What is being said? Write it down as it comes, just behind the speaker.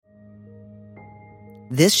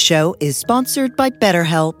This show is sponsored by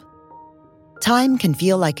BetterHelp. Time can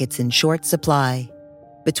feel like it's in short supply.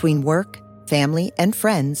 Between work, family, and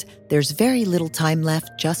friends, there's very little time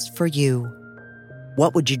left just for you.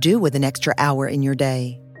 What would you do with an extra hour in your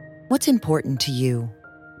day? What's important to you?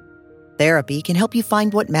 Therapy can help you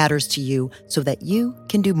find what matters to you so that you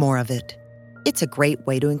can do more of it. It's a great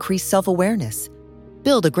way to increase self-awareness,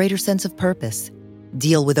 build a greater sense of purpose,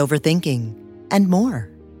 deal with overthinking, and more.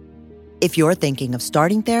 If you're thinking of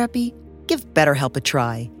starting therapy, give BetterHelp a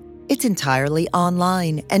try. It's entirely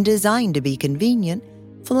online and designed to be convenient,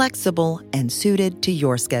 flexible, and suited to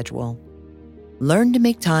your schedule. Learn to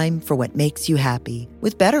make time for what makes you happy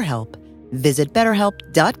with BetterHelp. Visit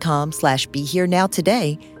BetterHelp.com/BeHereNow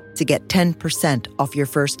today to get 10% off your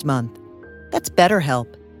first month. That's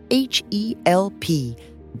BetterHelp,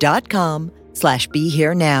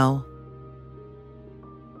 HELP.com/BeHereNow.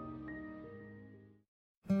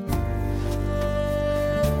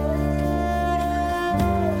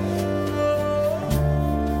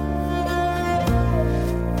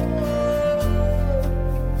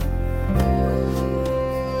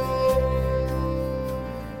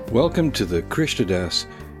 Welcome to the Krishna Das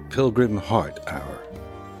Pilgrim Heart Hour.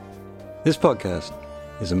 This podcast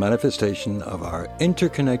is a manifestation of our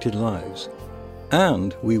interconnected lives,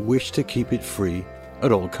 and we wish to keep it free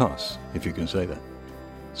at all costs, if you can say that.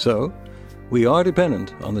 So, we are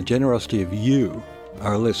dependent on the generosity of you,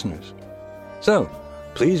 our listeners. So,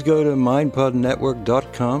 please go to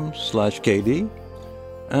mindpodnetwork.com/KD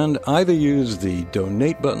and either use the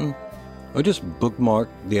donate button or just bookmark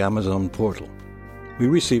the Amazon portal. We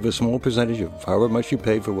receive a small percentage of however much you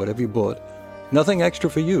paid for whatever you bought. Nothing extra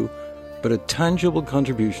for you, but a tangible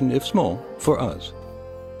contribution, if small, for us.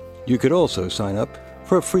 You could also sign up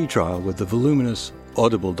for a free trial with the voluminous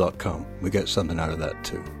audible.com. We get something out of that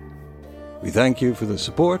too. We thank you for the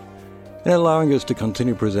support and allowing us to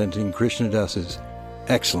continue presenting Krishna Das's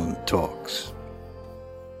excellent talks.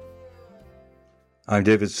 I'm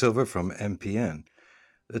David Silver from MPN.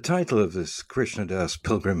 The title of this Krishna Das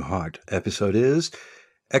Pilgrim Heart episode is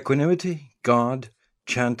Equanimity, God,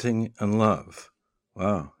 Chanting, and Love.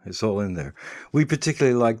 Wow, it's all in there. We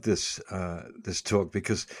particularly like this talk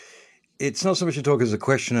because it's not so much a talk as a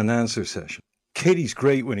question and answer session. Katie's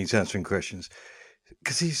great when he's answering questions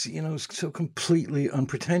because he's, so completely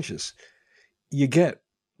unpretentious. You get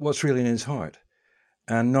what's really in his heart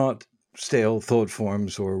and not stale thought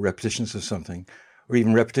forms or repetitions of something, or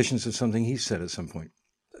even repetitions of something he said at some point.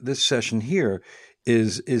 This session here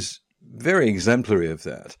is very exemplary of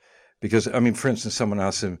that. Because, for instance, someone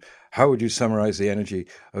asked him, how would you summarize the energy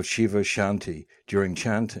of Shiva Shanti during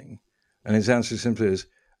chanting? And his answer simply is,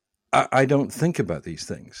 I don't think about these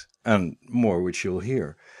things, and more, which you'll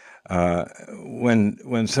hear.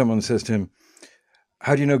 When someone says to him,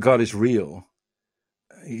 how do you know God is real?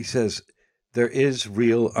 He says, there is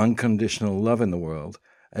real unconditional love in the world.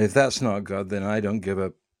 And if that's not God, then I don't give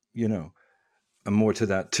up, and more to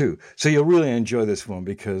that too. So you'll really enjoy this one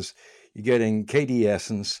because you're getting KD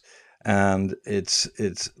essence, and it's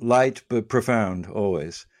light but profound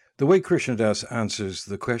always. The way Krishna Das answers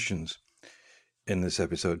the questions in this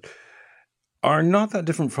episode are not that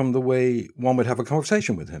different from the way one would have a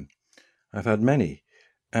conversation with him. I've had many,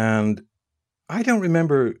 and I don't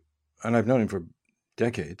remember, and I've known him for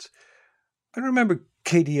decades, I don't remember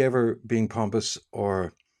KD ever being pompous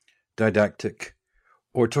or didactic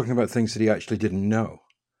or talking about things that he actually didn't know,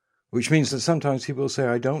 which means that sometimes he will say,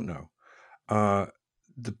 I don't know.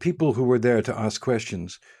 The people who were there to ask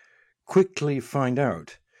questions quickly find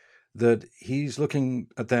out that he's looking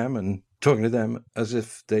at them and talking to them as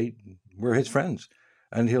if they were his friends.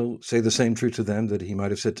 And he'll say the same truth to them that he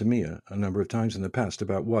might have said to me a number of times in the past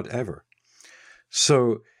about whatever.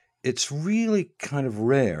 So it's really kind of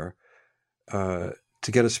rare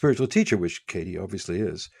to get a spiritual teacher, which Katie obviously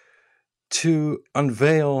is, to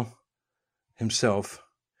unveil himself,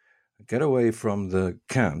 get away from the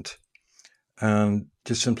cant, and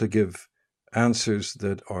just simply give answers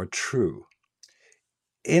that are true.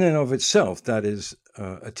 In and of itself, that is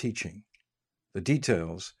a teaching. The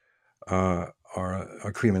details are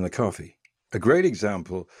cream in the coffee. A great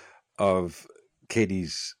example of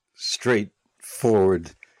Katie's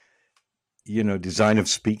straightforward, design of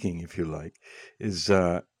speaking, if you like, is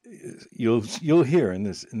you'll hear in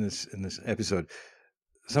this episode.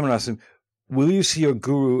 Someone asked him, "Will you see your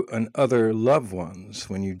guru and other loved ones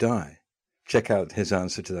when you die?" Check out his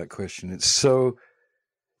answer to that question. It's so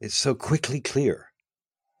quickly clear.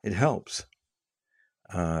 It helps.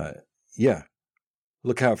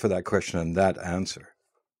 Look out for that question and that answer.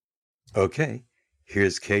 Okay,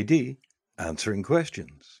 here's KD answering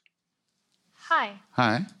questions. Hi.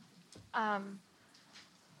 Hi.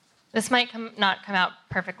 This might not come out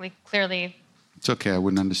perfectly clearly. It's okay, I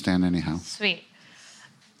wouldn't understand anyhow. Sweet.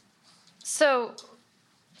 So,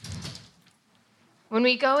 when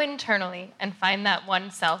we go internally and find that one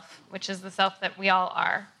self, which is the self that we all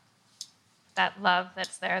are, that love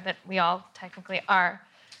that's there that we all technically are,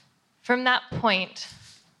 from that point,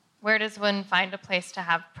 where does one find a place to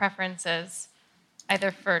have preferences,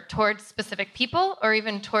 either towards specific people or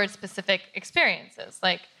even towards specific experiences?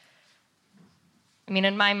 Like, I mean,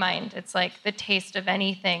 in my mind, it's like the taste of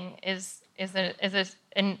anything is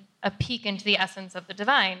a peek into the essence of the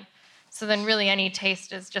divine. So then really any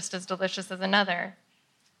taste is just as delicious as another,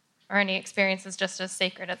 or any experience is just as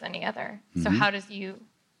sacred as any other. Mm-hmm. So how does you...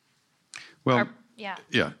 Well,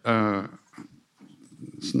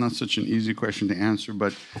 it's not such an easy question to answer,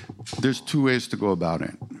 but there's two ways to go about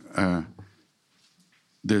it.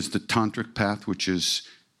 There's the tantric path, which is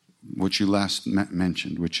what you last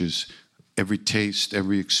mentioned, which is every taste,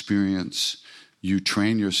 every experience, you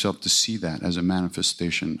train yourself to see that as a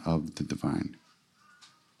manifestation of the divine.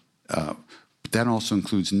 But that also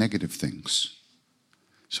includes negative things.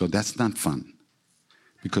 So that's not fun.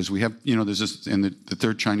 Because we have, there's this, and the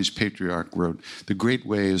third Chinese patriarch wrote, the great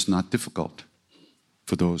way is not difficult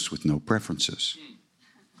for those with no preferences.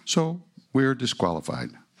 So we're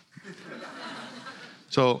disqualified.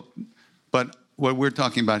 So, but what we're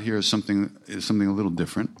talking about here is something a little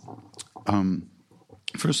different.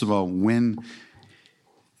 First of all, when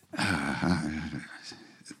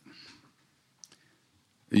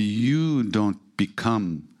you don't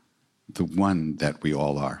become the one that we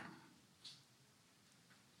all are.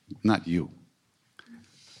 Not you.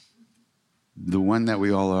 The one that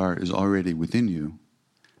we all are is already within you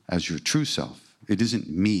as your true self. It isn't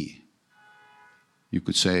me. You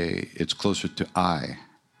could say it's closer to I.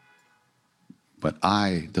 But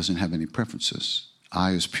I doesn't have any preferences.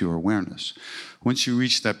 I is pure awareness. Once you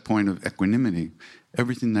reach that point of equanimity,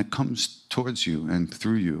 everything that comes towards you and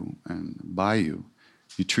through you and by you,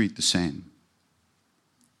 you treat the same.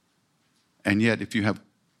 And yet, if you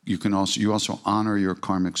also honor your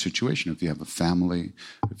karmic situation. If you have a family,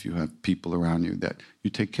 if you have people around you, that you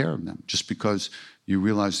take care of them. Just because you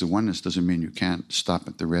realize the oneness doesn't mean you can't stop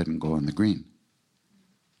at the red and go on the green.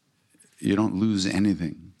 You don't lose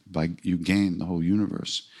anything you gain the whole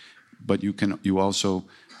universe. But you also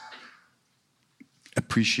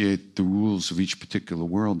appreciate the rules of each particular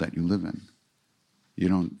world that you live in.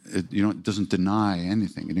 It doesn't deny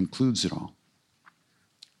anything. It includes it all.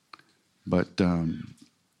 But I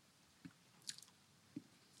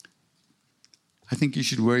think you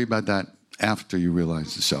should worry about that after you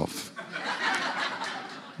realize the self.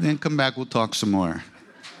 Then come back, we'll talk some more.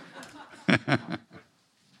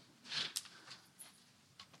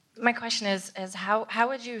 My question is how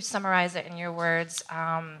would you summarize it in your words,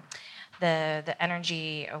 the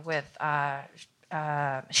energy with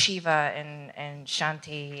Shiva and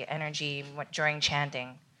Shanti energy during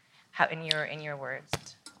chanting? How in your words?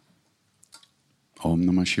 Om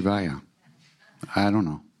Namah Shivaya. I don't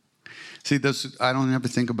know. See, I don't ever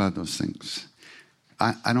think about those things.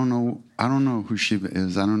 I don't know who Shiva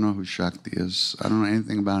is. I don't know who Shakti is. I don't know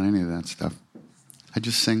anything about any of that stuff. I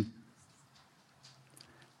just sing.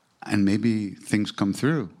 And maybe things come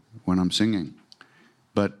through when I'm singing.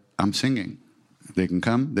 But I'm singing. They can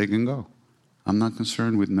come, they can go. I'm not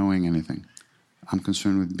concerned with knowing anything. I'm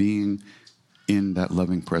concerned with being in that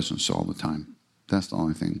loving presence all the time. That's the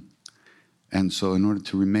only thing. And so in order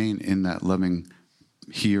to remain in that loving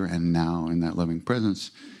here and now, in that loving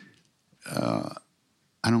presence,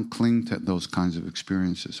 I don't cling to those kinds of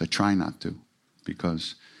experiences. I try not to,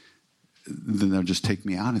 because then they'll just take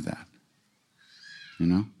me out of that.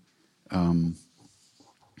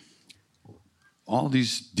 All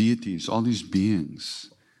these deities, all these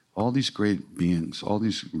beings, all these great beings, all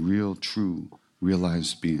these real, true,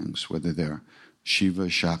 realized beings, whether they're Shiva,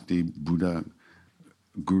 Shakti, Buddha,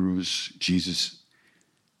 gurus, Jesus,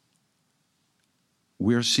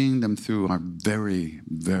 we're seeing them through our very,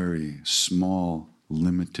 very small,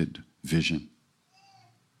 limited vision.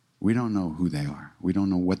 We don't know who they are. We don't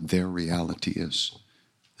know what their reality is.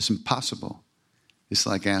 It's impossible. It's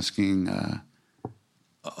like asking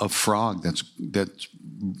a frog that's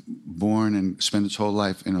born and spent its whole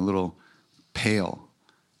life in a little pail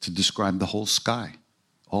to describe the whole sky.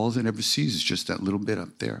 All it ever sees is just that little bit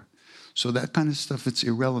up there. So that kind of stuff, it's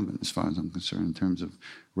irrelevant as far as I'm concerned in terms of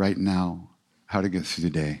right now, how to get through the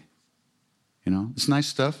day. It's nice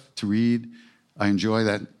stuff to read. I enjoy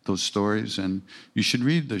those stories, and you should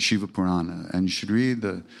read the Shiva Purana, and you should read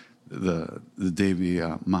the Devi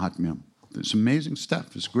Mahatmyam. It's amazing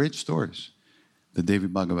stuff. It's great stories. The Devi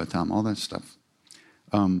Bhagavatam, all that stuff.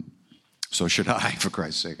 So so should I, for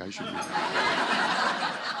Christ's sake. I should.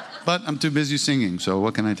 But I'm too busy singing, so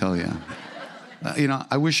what can I tell you?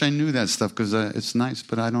 I wish I knew that stuff because it's nice,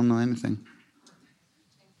 but I don't know anything.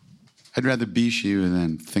 I'd rather be Shiva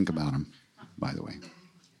than think about him, by the way.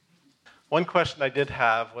 One question I did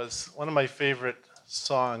have was, one of my favorite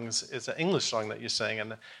songs is an English song that you sang,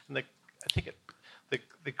 and I think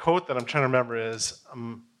the quote that I'm trying to remember is,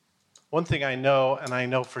 one thing I know, and I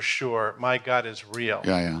know for sure, my God is real.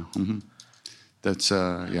 Yeah. Mm-hmm. That's,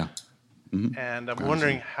 yeah. Mm-hmm. And I'm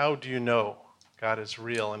wondering, how do you know God is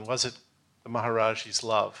real, and was it the Maharaji's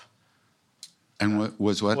love? And what?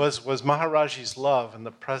 Was Maharaji's love and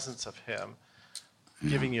the presence of him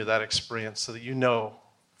giving you that experience so that you know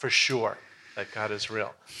for sure that God is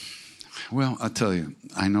real? Well, I'll tell you,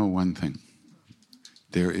 I know one thing.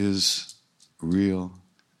 There is real,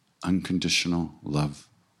 unconditional love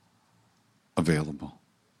available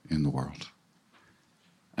in the world.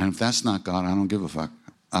 And if that's not God, I don't give a fuck.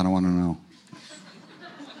 I don't want to know.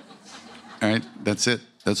 All right? That's it.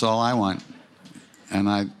 That's all I want. And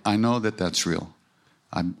I know that that's real.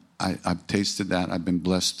 I've tasted that. I've been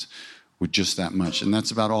blessed with just that much. And that's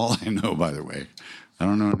about all I know, by the way. I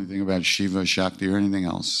don't know anything about Shiva, Shakti, or anything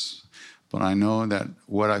else. But I know that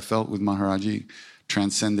what I felt with Maharaji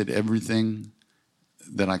transcended everything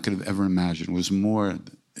that I could have ever imagined.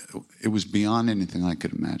 It was beyond anything I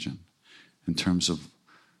could imagine in terms of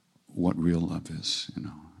what real love is,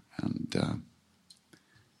 And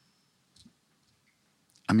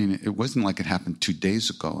I mean, it wasn't like it happened 2 days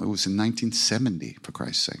ago. It was in 1970, for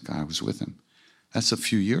Christ's sake. I was with him. That's a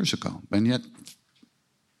few years ago. And yet,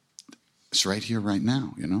 it's right here, right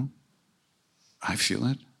now, I feel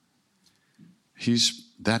it.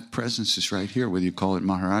 That presence is right here, whether you call it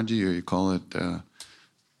Maharaji or you call it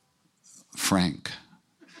Frank.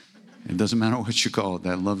 It doesn't matter what you call it.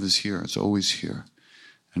 That love is here. It's always here.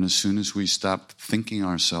 And as soon as we stop thinking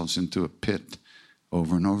ourselves into a pit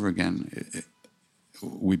over and over again,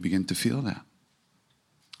 we begin to feel that.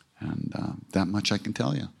 And that much I can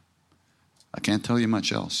tell you. I can't tell you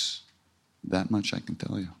much else. That much I can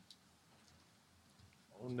tell you.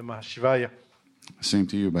 Om Namah Shivaya. Same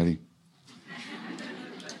to you, buddy.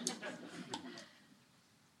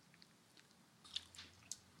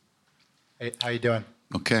 Hey, how you doing?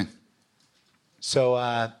 Okay.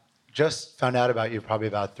 So just found out about you probably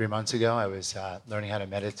about 3 months ago. I was learning how to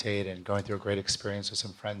meditate and going through a great experience with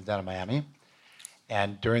some friends down in Miami.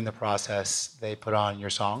 And during the process, they put on your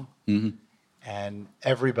song. Mm-hmm. And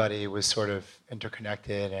everybody was sort of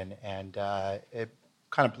interconnected, and it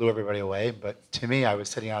kind of blew everybody away. But to me, I was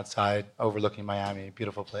sitting outside overlooking Miami,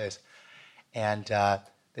 beautiful place. And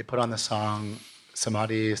they put on the song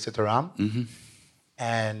Samadhi Sitaram. Mm-hmm.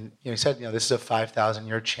 And he said, this is a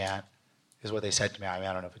 5,000-year chant, is what they said to me. I mean,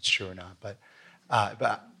 I don't know if it's true or not, but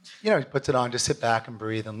he puts it on to sit back and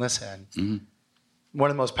breathe and listen. Mm-hmm. One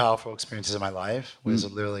of the most powerful experiences of my life was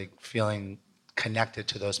literally feeling connected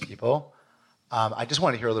to those people. I just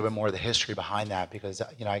want to hear a little bit more of the history behind that because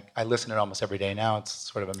I listen to it almost every day now. It's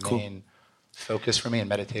sort of a main focus for me in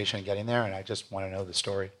meditation and getting there, and I just want to know the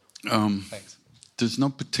story. Thanks. There's no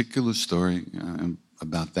particular story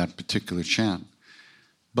about that particular chant,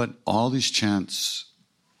 but all these chants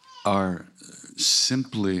are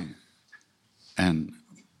simply and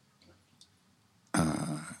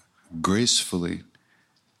gracefully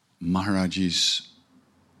Maharaji's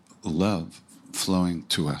love flowing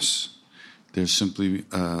to us. There's simply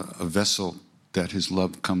a vessel that his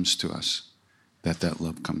love comes to us, that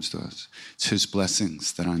love comes to us. It's his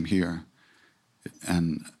blessings that I'm here.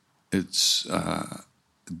 And it's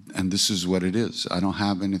and this is what it is. I don't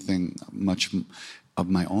have anything much of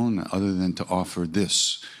my own other than to offer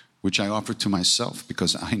this, which I offer to myself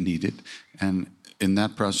because I need it. And in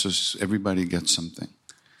that process, everybody gets something.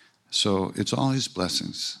 So it's all his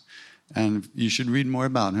blessings. And you should read more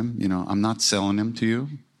about him. I'm not selling him to you.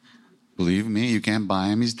 Believe me, you can't buy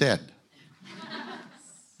him. He's dead.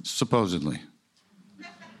 Supposedly.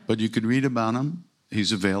 But you could read about him.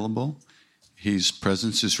 He's available. His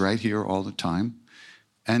presence is right here all the time.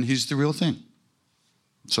 And he's the real thing.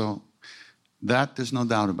 So that there's no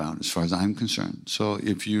doubt about as far as I'm concerned. So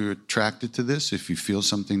if you're attracted to this, if you feel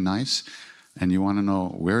something nice, and you want to know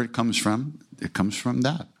where it comes from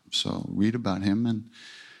that. So read about him and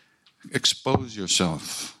expose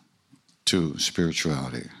yourself to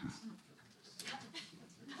spirituality.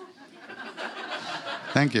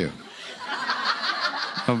 Thank you.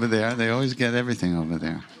 Over there, they always get everything over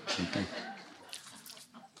there. Okay.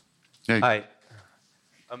 Hey. Hi.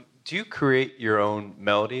 Do you create your own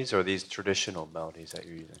melodies, or are these traditional melodies that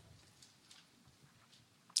you're using?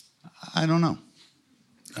 I don't know.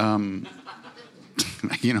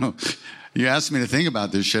 You know, you ask me to think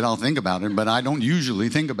about this shit, I'll think about it, but I don't usually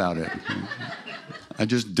think about it. I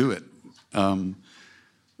just do it. Namah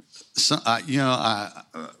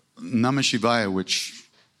Shivaya, which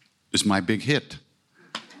is my big hit.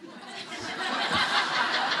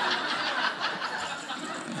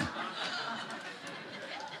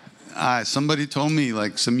 Somebody told me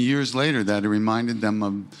like some years later that it reminded them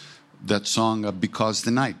of that song of Because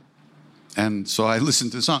the Night. And so I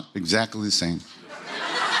listened to the song, exactly the same.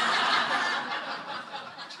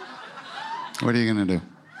 What are you going to do?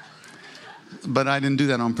 But I didn't do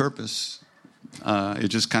that on purpose. It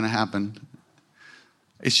just kind of happened.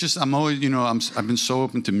 It's just, I'm always, I've been so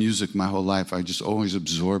open to music my whole life. I just always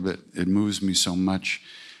absorb it. It moves me so much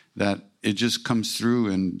that it just comes through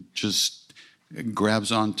and just it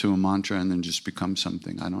grabs onto a mantra and then just becomes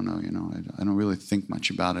something. I don't know, I don't really think much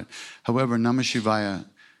about it. However, Namah Shivaya,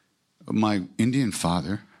 my Indian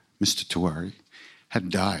father, Mr. Tiwari, had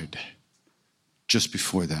died just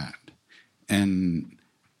before that. And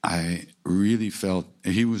I really felt,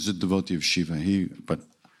 he was a devotee of Shiva, but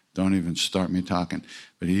don't even start me talking,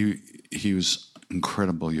 but he was an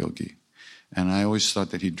incredible yogi. And I always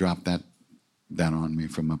thought that he dropped that on me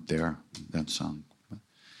from up there, that song,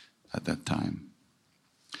 at that time.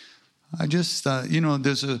 I just,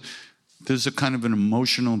 there's a kind of an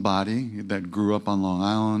emotional body that grew up on Long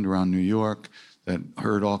Island, around New York, that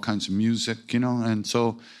heard all kinds of music, and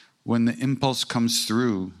so when the impulse comes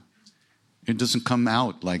through, it doesn't come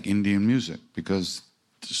out like Indian music, because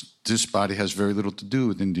this body has very little to do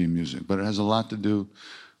with Indian music, but it has a lot to do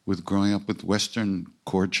with growing up with Western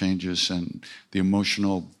chord changes and the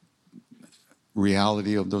emotional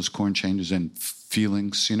reality of those chord changes and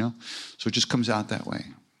feelings, So it just comes out that way.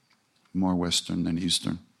 More Western than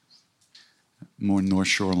Eastern. More North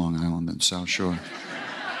Shore Long Island than South Shore.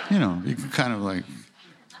 You can kind of like...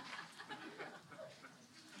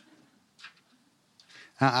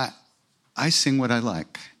 I sing what I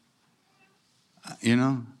like.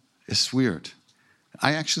 It's weird.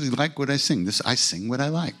 I actually like what I sing. I sing what I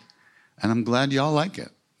like. And I'm glad y'all like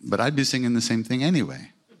it. But I'd be singing the same thing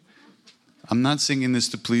anyway. I'm not singing this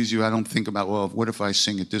to please you. I don't think about, well, what if I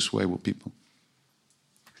sing it this way? Will people...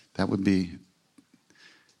 That would be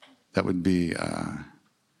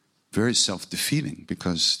very self-defeating,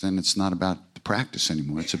 because then it's not about the practice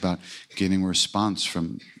anymore. It's about getting a response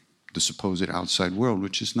from the supposed outside world,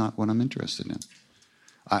 which is not what I'm interested in.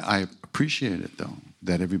 I appreciate it, though,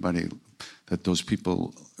 that those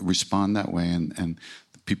people respond that way and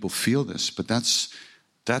people feel this. But that's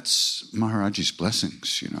Maharaji's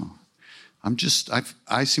blessings,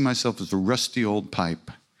 I see myself as a rusty old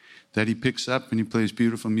pipe that he picks up and he plays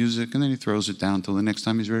beautiful music and then he throws it down until the next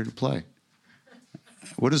time he's ready to play.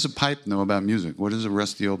 What does a pipe know about music? What does a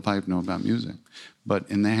rusty old pipe know about music? But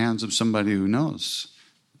in the hands of somebody who knows,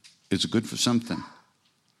 it's good for something.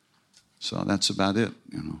 So that's about it,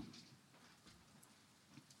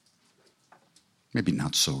 Maybe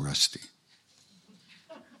not so rusty.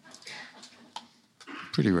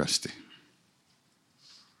 Pretty rusty.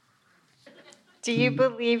 Do you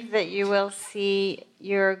believe that you will see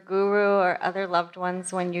your guru or other loved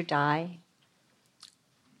ones when you die?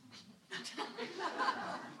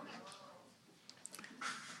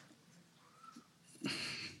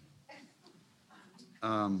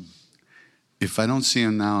 If I don't see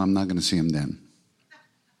him now, I'm not going to see him then.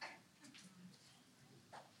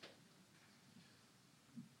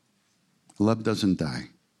 Love doesn't die.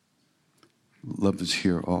 Love is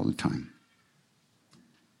here all the time.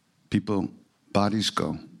 Bodies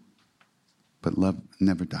go, but love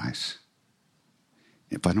never dies.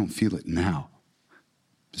 If I don't feel it now,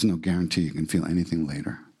 there's no guarantee you can feel anything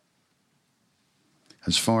later.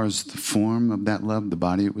 As far as the form of that love, the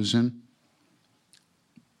body it was in,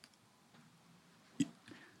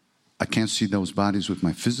 I can't see those bodies with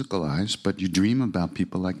my physical eyes, but you dream about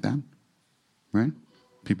people like that, right?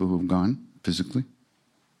 People who have gone physically.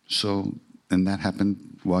 So, and that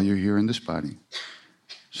happened while you're here in this body.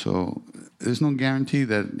 So there's no guarantee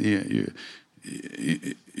that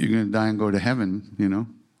you're going to die and go to heaven,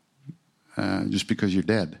 just because you're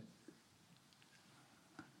dead.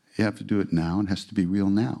 You have to do it now. It has to be real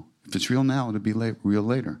now. If it's real now, it'll be real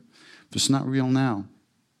later. If it's not real now,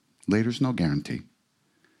 later's no guarantee.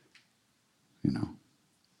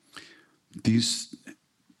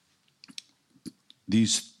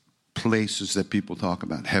 These places that people talk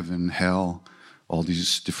about, heaven, hell, all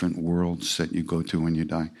these different worlds that you go to when you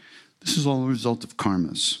die. This is all a result of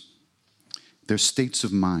karmas. They're states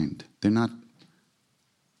of mind.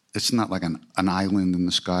 It's not like an island in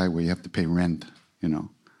the sky where you have to pay rent,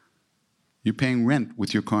 You're paying rent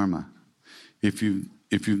with your karma. If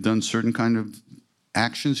you've done certain kind of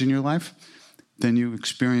actions in your life, then you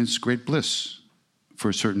experience great bliss for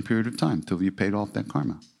a certain period of time till you paid off that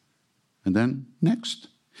karma. And then next.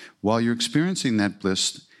 While you're experiencing that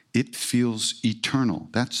bliss, it feels eternal.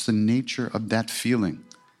 That's the nature of that feeling.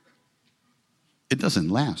 It doesn't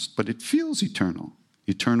last, but it feels eternal.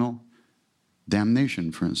 Eternal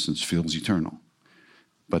damnation, for instance, feels eternal.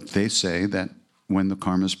 But they say that when the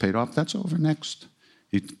karma is paid off, that's over next.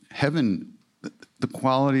 Heaven, the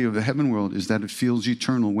quality of the heaven world is that it feels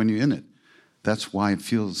eternal when you're in it. That's why it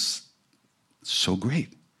feels so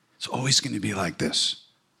great. It's always going to be like this.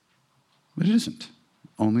 But it isn't.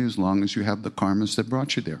 Only as long as you have the karmas that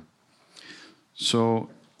brought you there. So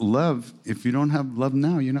love, if you don't have love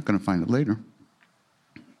now, you're not going to find it later.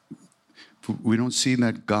 If we don't see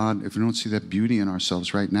that God, if we don't see that beauty in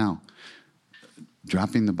ourselves right now,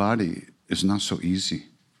 dropping the body is not so easy.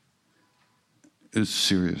 It's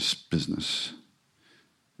serious business.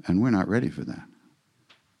 And we're not ready for that.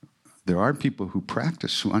 There are people who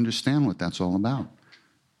practice, who understand what that's all about.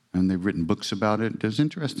 And they've written books about it. There's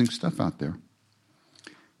interesting stuff out there.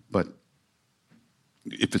 But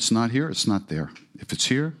if it's not here, it's not there. If it's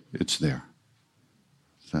here, it's there.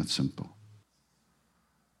 It's that simple.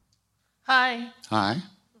 Hi. Hi.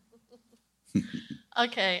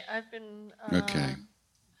 Okay, I've been... Okay.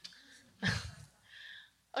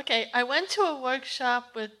 Okay, I went to a workshop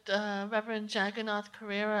with Reverend Jagannath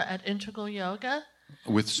Carrera at Integral Yoga.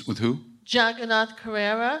 With who? Jagannath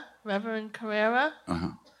Carrera, Reverend Carrera. Uh-huh.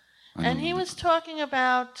 And he was talking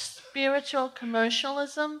about spiritual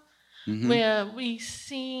commercialism, where we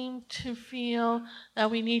seem to feel that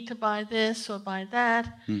we need to buy this or buy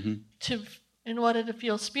that in order to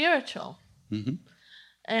feel spiritual.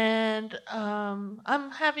 And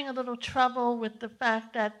I'm having a little trouble with the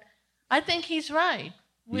fact that I think he's right.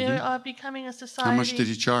 We are becoming a society... How much did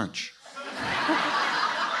he charge?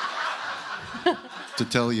 To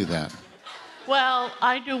tell you that. Well,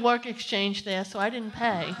 I do work exchange there, so I didn't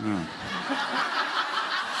pay. Oh.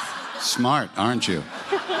 Smart, aren't you? No,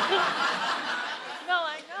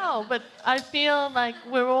 I know, but I feel like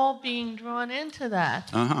we're all being drawn into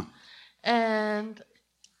that. And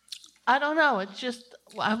I don't know, it's just,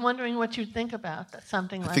 I'm wondering what you think about that,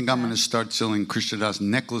 something like that. I think I'm going to start selling Krishnadas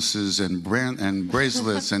necklaces and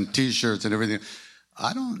bracelets and T-shirts and everything.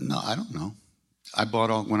 I don't know. I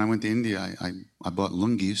bought when I went to India, I bought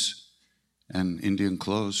lungis and Indian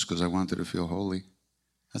clothes because I wanted to feel holy.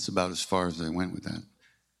 That's about as far as I went with that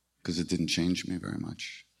because it didn't change me very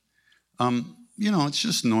much. It's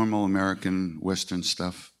just normal American Western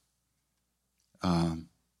stuff.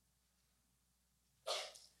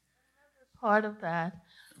 Part of that.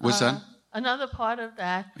 What's that? Another part of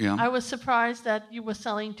that. Yeah. I was surprised that you were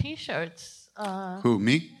selling T-shirts. Who,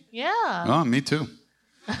 me? Yeah. Oh, me too.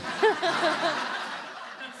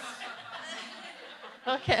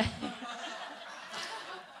 Okay.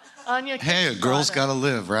 On your Hey, a girl's got to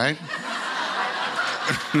live, right?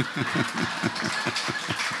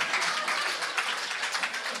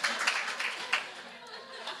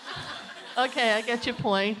 Okay, I get your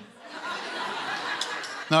point.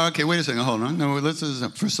 No, okay, wait a second. Hold on. No,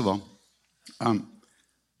 first of all, I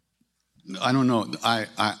don't know. I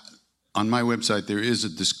on my website, there is a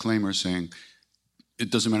disclaimer saying it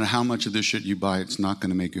doesn't matter how much of this shit you buy, it's not going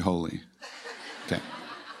to make you holy. Okay,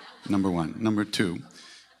 number one. Number two,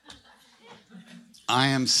 I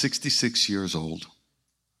am 66 years old.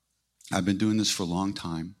 I've been doing this for a long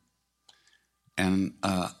time. And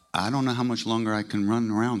I don't know how much longer I can run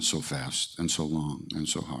around so fast and so long and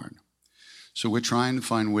so hard. So we're trying to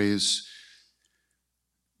find ways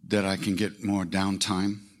that I can get more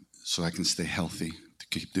downtime so I can stay healthy to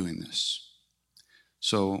keep doing this.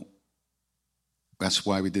 So that's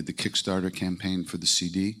why we did the Kickstarter campaign for the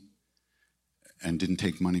CD and didn't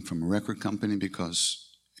take money from a record company because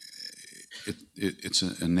it's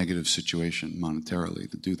a negative situation monetarily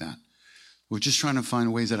to do that. We're just trying to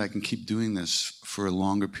find ways that I can keep doing this for a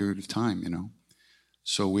longer period of time,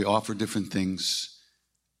 So we offer different things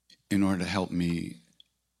in order to help me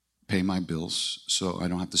pay my bills so I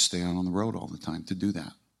don't have to stay out on the road all the time to do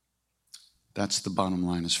that. That's the bottom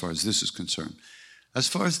line as far as this is concerned. As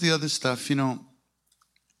far as the other stuff,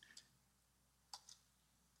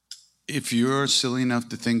 if you're silly enough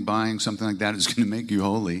to think buying something like that is going to make you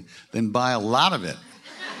holy, then buy a lot of it.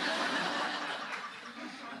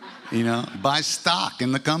 Buy stock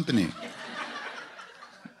in the company.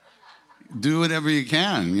 Do whatever you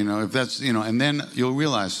can, if that's, and then you'll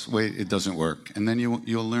realize, wait, it doesn't work. And then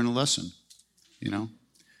you'll learn a lesson,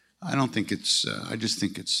 I don't think it's, I just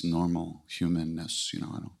think it's normal humanness,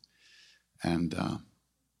 And you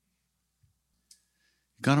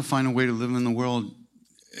got to find a way to live in the world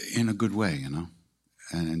in a good way,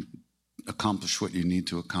 and accomplish what you need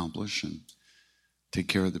to accomplish and take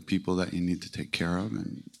care of the people that you need to take care of.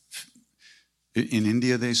 And in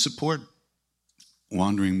India, they support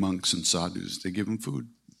wandering monks and sadhus. They give them food.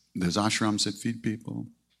 There's ashrams that feed people.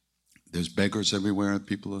 There's beggars everywhere.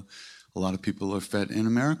 A lot of people are fed. In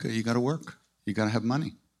America, you got to work. You got to have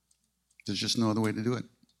money. There's just no other way to do it.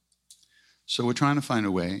 So we're trying to find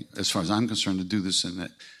a way, as far as I'm concerned, to do this in the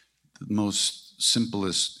most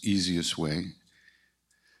simplest, easiest way.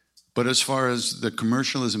 But as far as the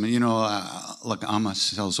commercialism, like Amma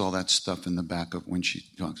sells all that stuff in the back of when she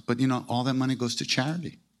talks. But, all that money goes to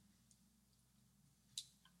charity.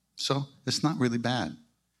 So it's not really bad.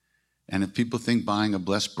 And if people think buying a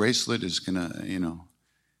blessed bracelet is going to,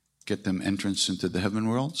 get them entrance into the heaven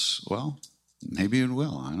worlds, well, maybe it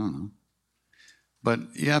will. I don't know. But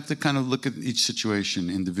you have to kind of look at each situation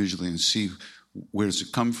individually and see where does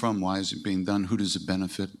it come from, why is it being done, who does it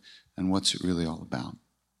benefit, and what's it really all about.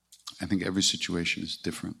 I think every situation is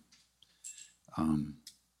different.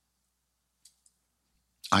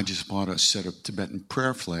 I just bought a set of Tibetan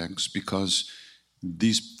prayer flags because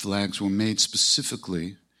these flags were made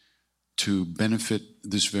specifically to benefit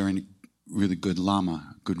this very really good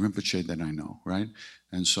Lama, good Rinpoche that I know, right?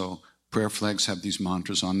 And so prayer flags have these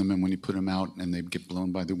mantras on them, and when you put them out and they get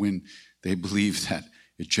blown by the wind, they believe that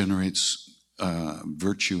it generates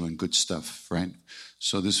virtue and good stuff, right?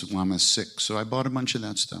 So this Lama is sick. So I bought a bunch of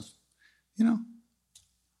that stuff.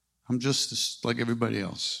 I'm just like everybody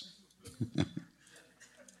else.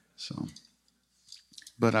 So,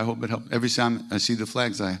 but I hope it helps. Every time I see the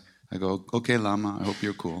flags, I go, okay, Lama, I hope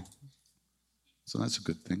you're cool. So that's a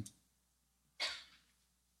good thing.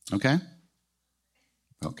 Okay?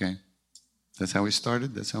 Okay. That's how we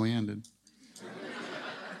started. That's how we ended.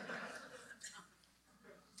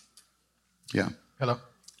 Yeah. Hello.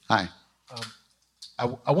 Hi.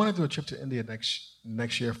 I want to do a trip to India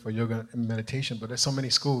next year for yoga and meditation, but there's so many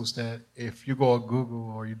schools that if you go on Google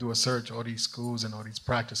or you do a search, all these schools and all these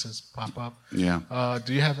practices pop up. Yeah.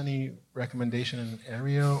 Do you have any recommendation in an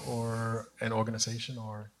area or an organization,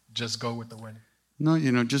 or just go with the wind? No,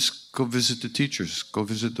 just go visit the teachers, go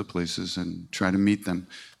visit the places and try to meet them.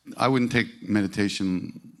 I wouldn't take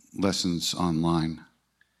meditation lessons online,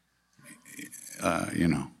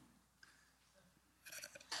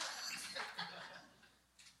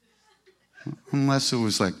 Unless it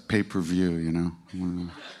was like pay-per-view,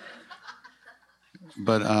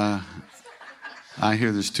 But I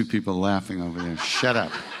hear there's two people laughing over there. Shut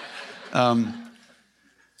up.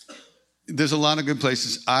 There's a lot of good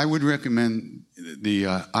places. I would recommend the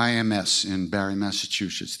IMS in Barre,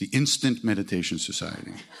 Massachusetts, the Instant Meditation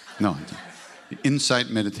Society. No, the Insight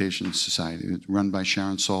Meditation Society, run by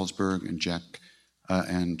Sharon Salzberg and Jack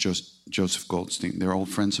and Joseph Goldstein. They're old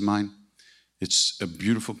friends of mine. It's a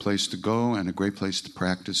beautiful place to go and a great place to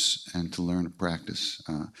practice and to learn to practice.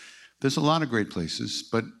 There's a lot of great places,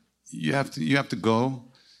 but you have to go,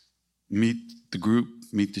 meet the group,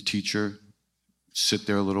 meet the teacher, sit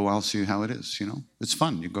there a little while, see how it is, It's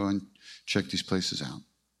fun. You go and check these places out.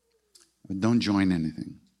 But don't join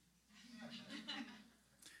anything.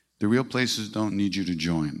 The real places don't need you to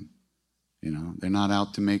join. They're not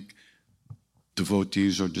out to make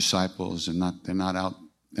devotees or disciples, and they're not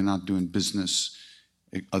doing business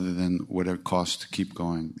other than what it costs to keep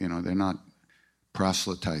going. They're not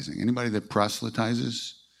proselytizing. Anybody that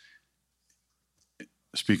proselytizes,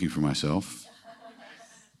 speaking for myself,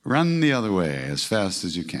 run the other way as fast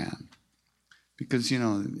as you can. Because,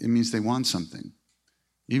 it means they want something.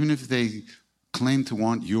 Even if they claim to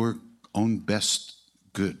want your own best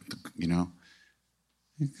good,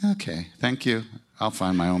 Okay, thank you. I'll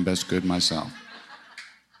find my own best good myself.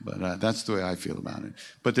 But that's the way I feel about it.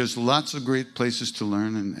 But there's lots of great places to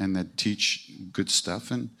learn and that teach good stuff.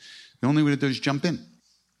 And the only way to do is jump in,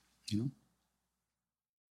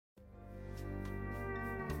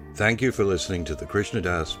 Thank you for listening to the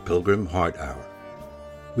Krishnadas Pilgrim Heart Hour.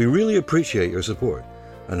 We really appreciate your support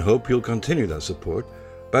and hope you'll continue that support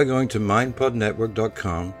by going to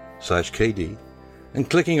mindpodnetwork.com/KD and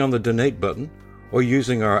clicking on the donate button or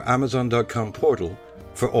using our Amazon.com portal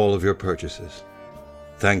for all of your purchases.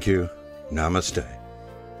 Thank you. Namaste.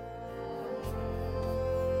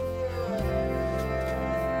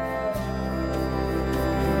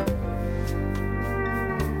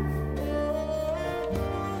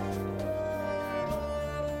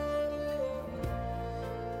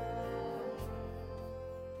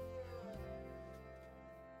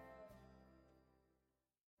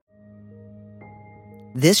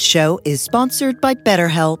 This show is sponsored by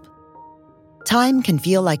BetterHelp. Time can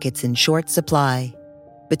feel like it's in short supply.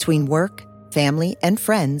 Between work, family, and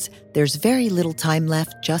friends, there's very little time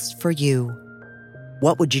left just for you.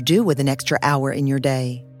 What would you do with an extra hour in your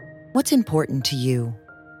day? What's important to you?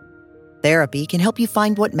 Therapy can help you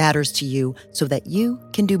find what matters to you so that you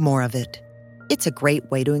can do more of it. It's a great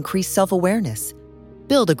way to increase self-awareness,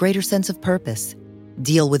 build a greater sense of purpose,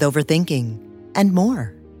 deal with overthinking, and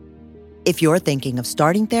more. If you're thinking of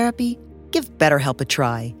starting therapy, give BetterHelp a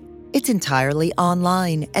try. It's entirely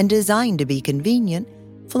online and designed to be convenient,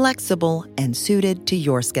 flexible, and suited to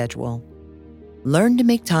your schedule. Learn to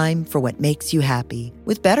make time for what makes you happy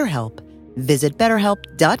with BetterHelp. Visit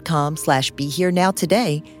BetterHelp.com/BeHereNow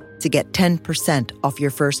today to get 10% off your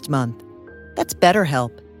first month. That's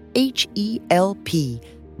BetterHelp,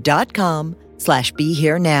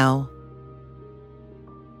 HELP.com/BeHereNow.